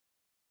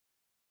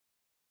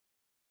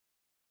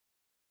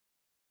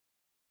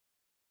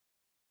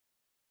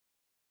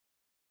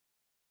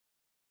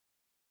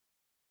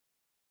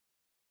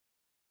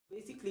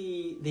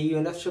Basically, the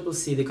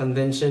UNFCCC, the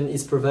convention,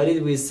 is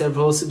provided with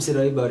several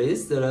subsidiary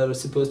bodies that are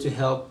supposed to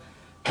help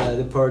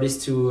the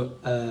parties to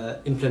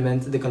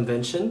implement the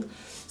convention.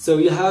 So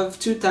you have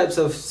two types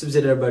of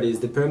subsidiary bodies: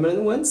 the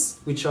permanent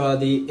ones, which are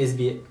the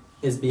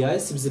SBI,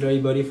 Subsidiary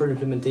Body for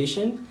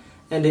Implementation,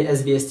 and the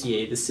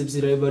SBSTA, the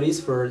subsidiary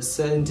bodies for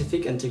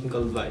scientific and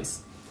technical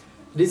advice.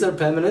 These are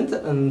permanent,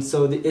 and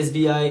so the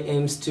SBI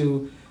aims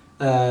to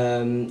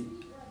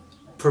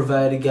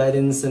provide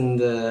guidance and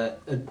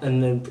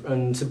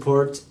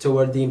support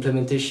toward the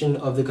implementation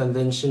of the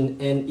convention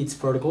and its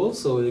protocols,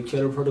 so the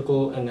Kyoto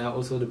Protocol and now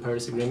also the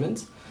Paris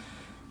Agreement.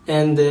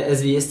 And the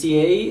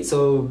SBSTA,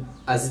 so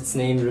as its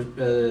name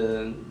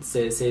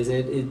says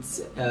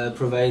it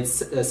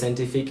provides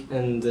scientific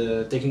and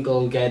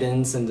technical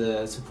guidance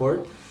and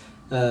support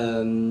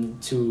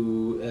to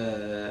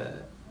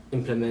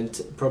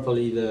implement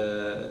properly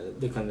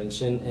the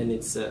convention and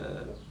its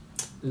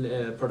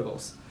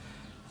protocols.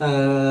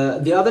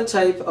 The other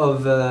type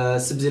of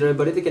subsidiary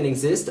body that can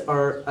exist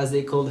are, as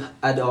they called,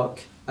 ad hoc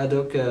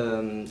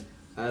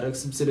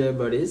subsidiary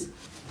bodies.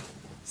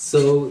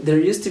 So there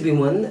used to be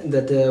one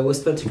that was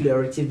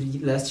particularly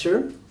active last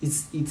year.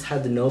 It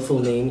had an awful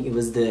name. It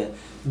was the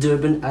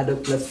Durban Ad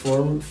Hoc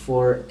Platform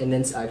for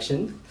Enhanced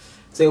Action.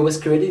 So it was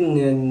created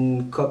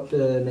in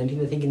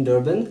COP19, I think, in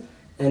Durban,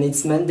 and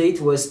its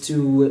mandate was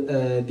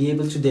to be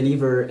able to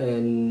deliver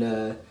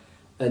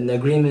an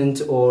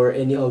agreement or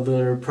any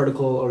other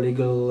protocol or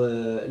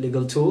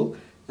legal tool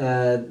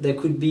that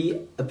could be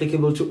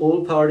applicable to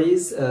all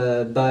parties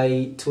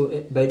by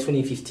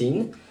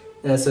 2015,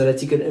 so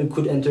that it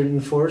could enter in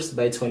force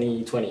by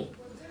 2020.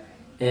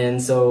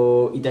 And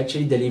so it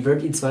actually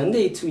delivered its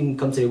mandate in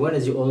COP21,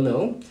 as you all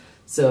know.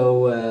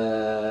 So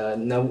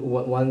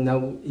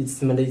now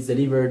its mandate is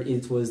delivered,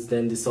 it was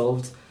then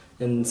dissolved.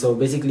 And so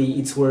basically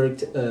it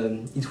worked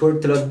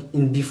a lot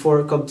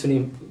before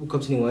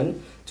COP21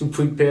 to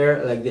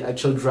prepare like the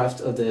actual draft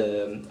of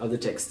the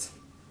text.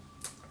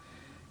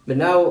 But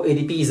now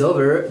ADP is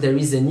over, there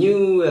is a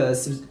new ad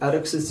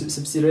hoc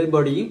subsidiary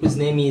body whose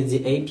name is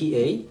the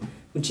APA,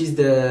 which is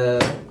the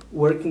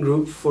working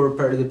group for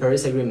the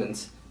Paris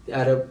Agreement, the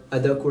ad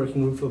hoc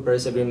working group for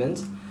Paris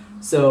Agreement.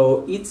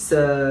 So its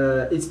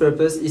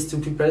purpose is to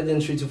prepare the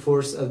entry to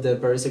force of the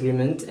Paris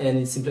Agreement and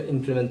its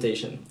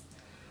implementation.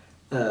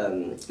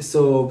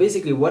 So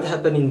basically what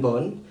happened in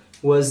Bonn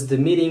was the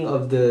meeting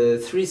of the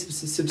three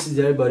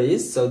subsidiary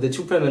bodies, so the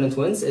two permanent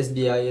ones,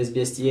 SBI,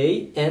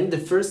 SBSTA, and the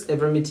first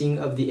ever meeting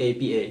of the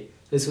APA.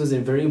 This was a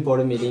very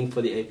important meeting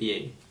for the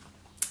APA.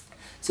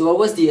 So what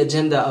was the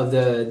agenda of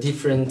the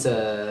different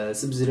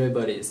subsidiary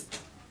bodies?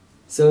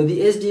 So the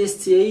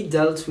SBSTA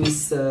dealt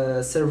with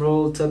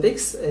several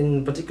topics,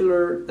 in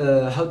particular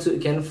how to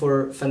account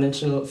for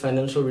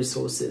financial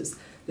resources.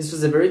 This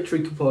was a very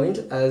tricky point,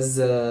 as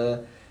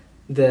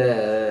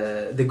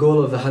the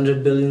goal of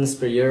 100 billion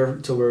per year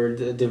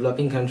toward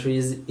developing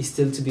countries is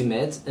still to be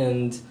met,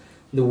 and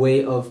the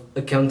way of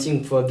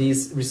accounting for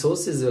these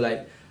resources are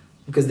like,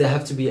 because there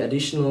have to be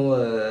additional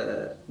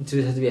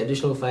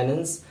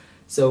finance.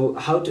 So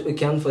how to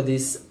account for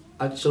these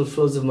actual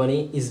flows of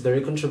money is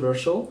very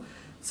controversial.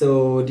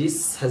 So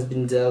this has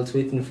been dealt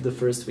with in the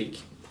first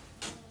week.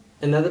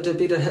 Another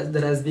topic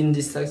that has been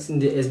discussed in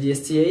the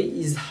SBSTA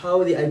is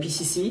how the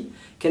IPCC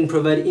can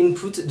provide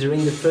input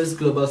during the first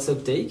global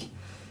stocktake.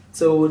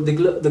 So the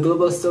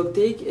global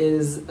stocktake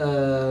is,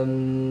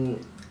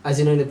 as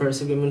you know, in the Paris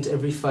Agreement,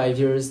 every 5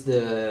 years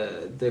the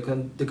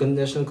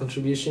national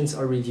contributions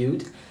are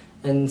reviewed,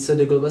 and so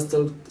the global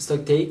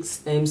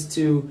stocktakes aims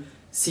to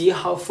see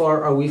how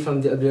far are we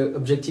from the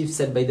objective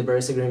set by the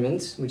Paris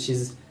Agreement, which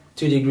is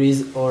 2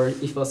 degrees or,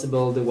 if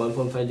possible, the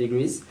 1.5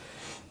 degrees.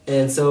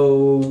 And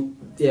so,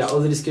 yeah, all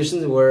the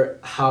discussions were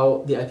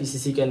how the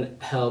IPCC can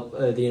help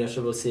the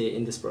UNFCCC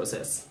in this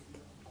process.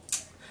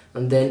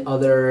 And then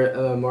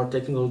other more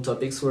technical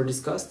topics were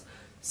discussed,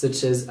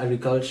 such as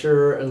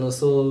agriculture and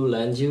also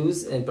land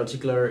use, in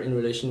particular in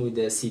relation with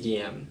the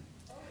CDM.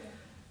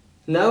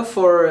 Now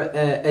for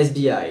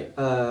SBI.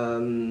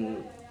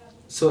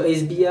 So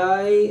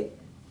SBI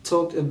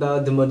talked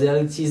about the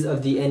modalities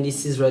of the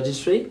indices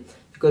registry,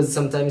 because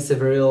sometimes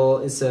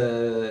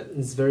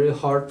it's very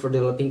hard for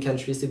developing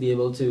countries to be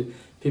able to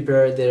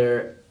prepare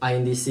their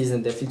indices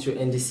and their future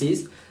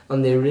indices,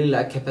 and they really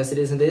lack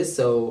capacities in this.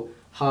 So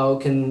how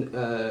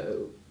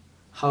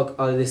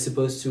are they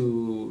supposed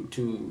to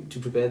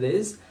prepare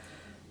this?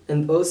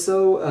 And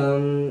also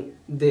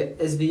the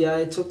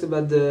SBI talked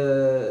about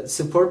the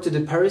support to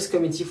the Paris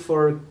Committee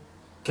for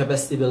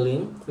Capacity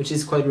Building, which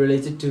is quite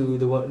related to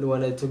the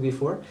one I talked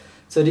before.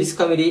 So this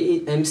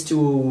committee aims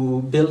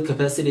to build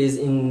capacities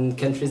in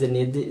countries that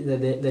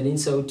need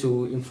so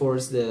to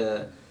enforce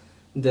the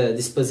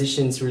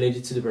dispositions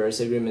related to the Paris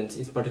Agreement,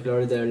 in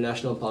particular their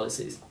national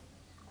policies.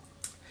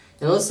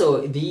 And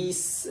also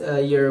this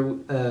year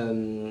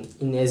in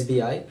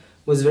SBI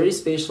was very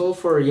special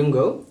for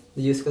YOUNGO,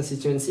 the Youth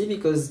Constituency,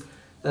 because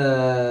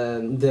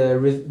the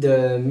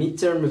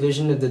midterm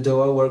revision of the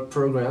Doha work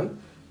program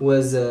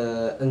was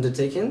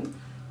undertaken.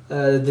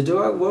 The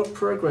Doha Work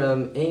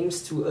Program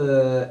aims to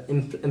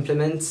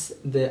implement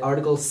the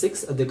Article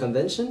 6 of the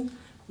Convention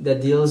that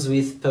deals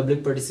with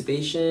public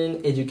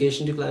participation,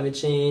 education to climate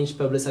change,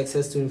 public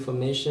access to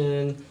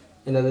information,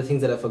 and other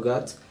things that I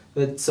forgot.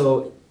 But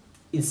so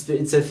it's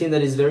a thing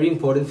that is very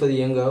important for the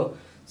YOUNGO.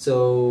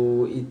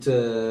 So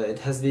it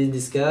has been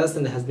discussed,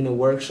 and there has been a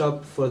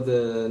workshop for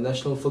the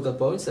national focal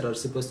points that are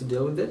supposed to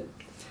deal with it.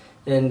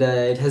 And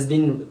it has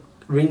been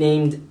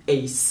renamed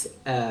ACE,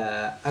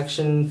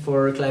 Action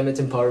for Climate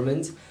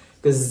Empowerment,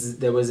 because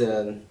there was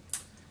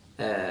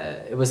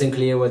it wasn't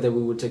clear whether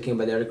we were talking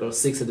about Article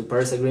 6 of the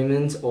Paris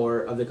Agreement or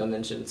of the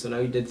Convention. So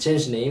now they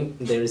changed the name,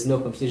 and there is no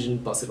confusion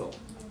possible.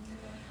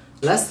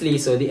 Lastly,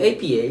 so the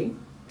APA,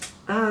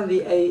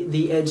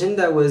 the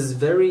agenda was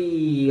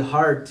very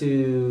hard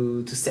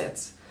to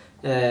set.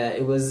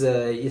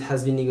 It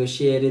has been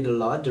negotiated a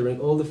lot during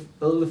all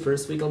the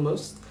first week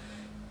almost.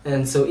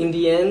 And so in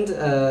the end,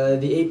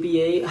 the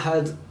APA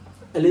had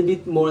a little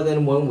bit more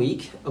than 1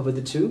 week over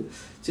the two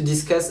to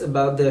discuss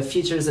about the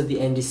features of the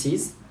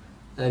NDCs,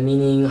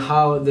 meaning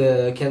how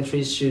the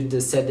countries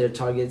should set their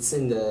targets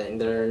in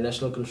their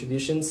national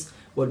contributions,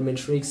 what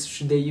metrics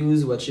should they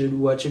use, what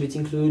should it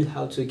include,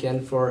 how to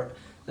account for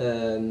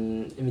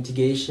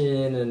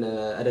mitigation and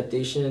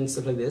adaptation,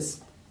 stuff like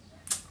this.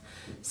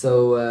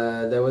 So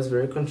that was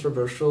very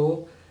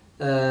controversial.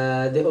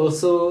 They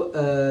also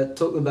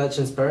talked about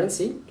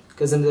transparency,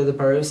 because under the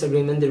Paris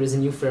Agreement there is a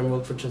new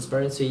framework for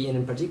transparency, and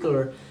in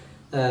particular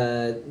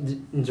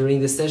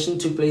during the session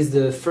took place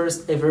the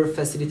first ever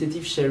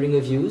facilitative sharing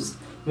of views,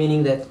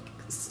 meaning that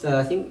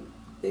I think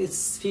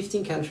it's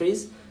 15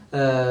 countries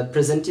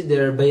presented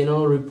their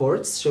biennial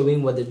reports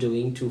showing what they're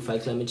doing to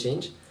fight climate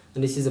change,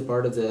 and this is a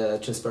part of the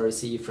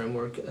transparency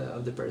framework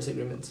of the Paris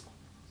Agreement.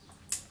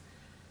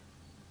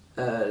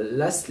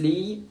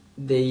 Lastly,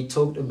 they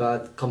talked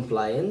about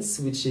compliance,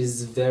 which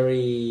is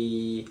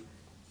very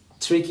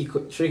tricky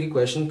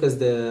question, because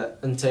the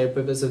entire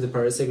purpose of the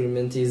Paris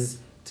Agreement is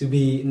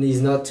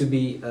not to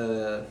be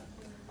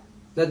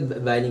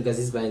not binding, because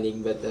it's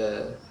binding, but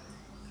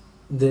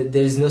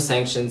there is no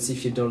sanctions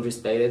if you don't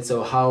respect it.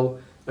 So how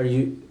are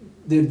you?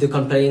 The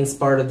compliance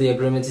part of the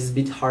agreement is a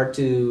bit hard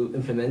to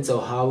implement.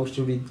 So how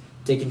should we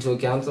take into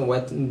account, and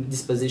what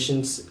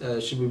dispositions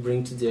should we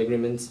bring to the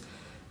agreement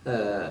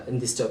in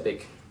this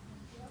topic?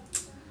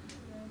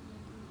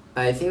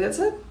 I think that's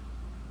it.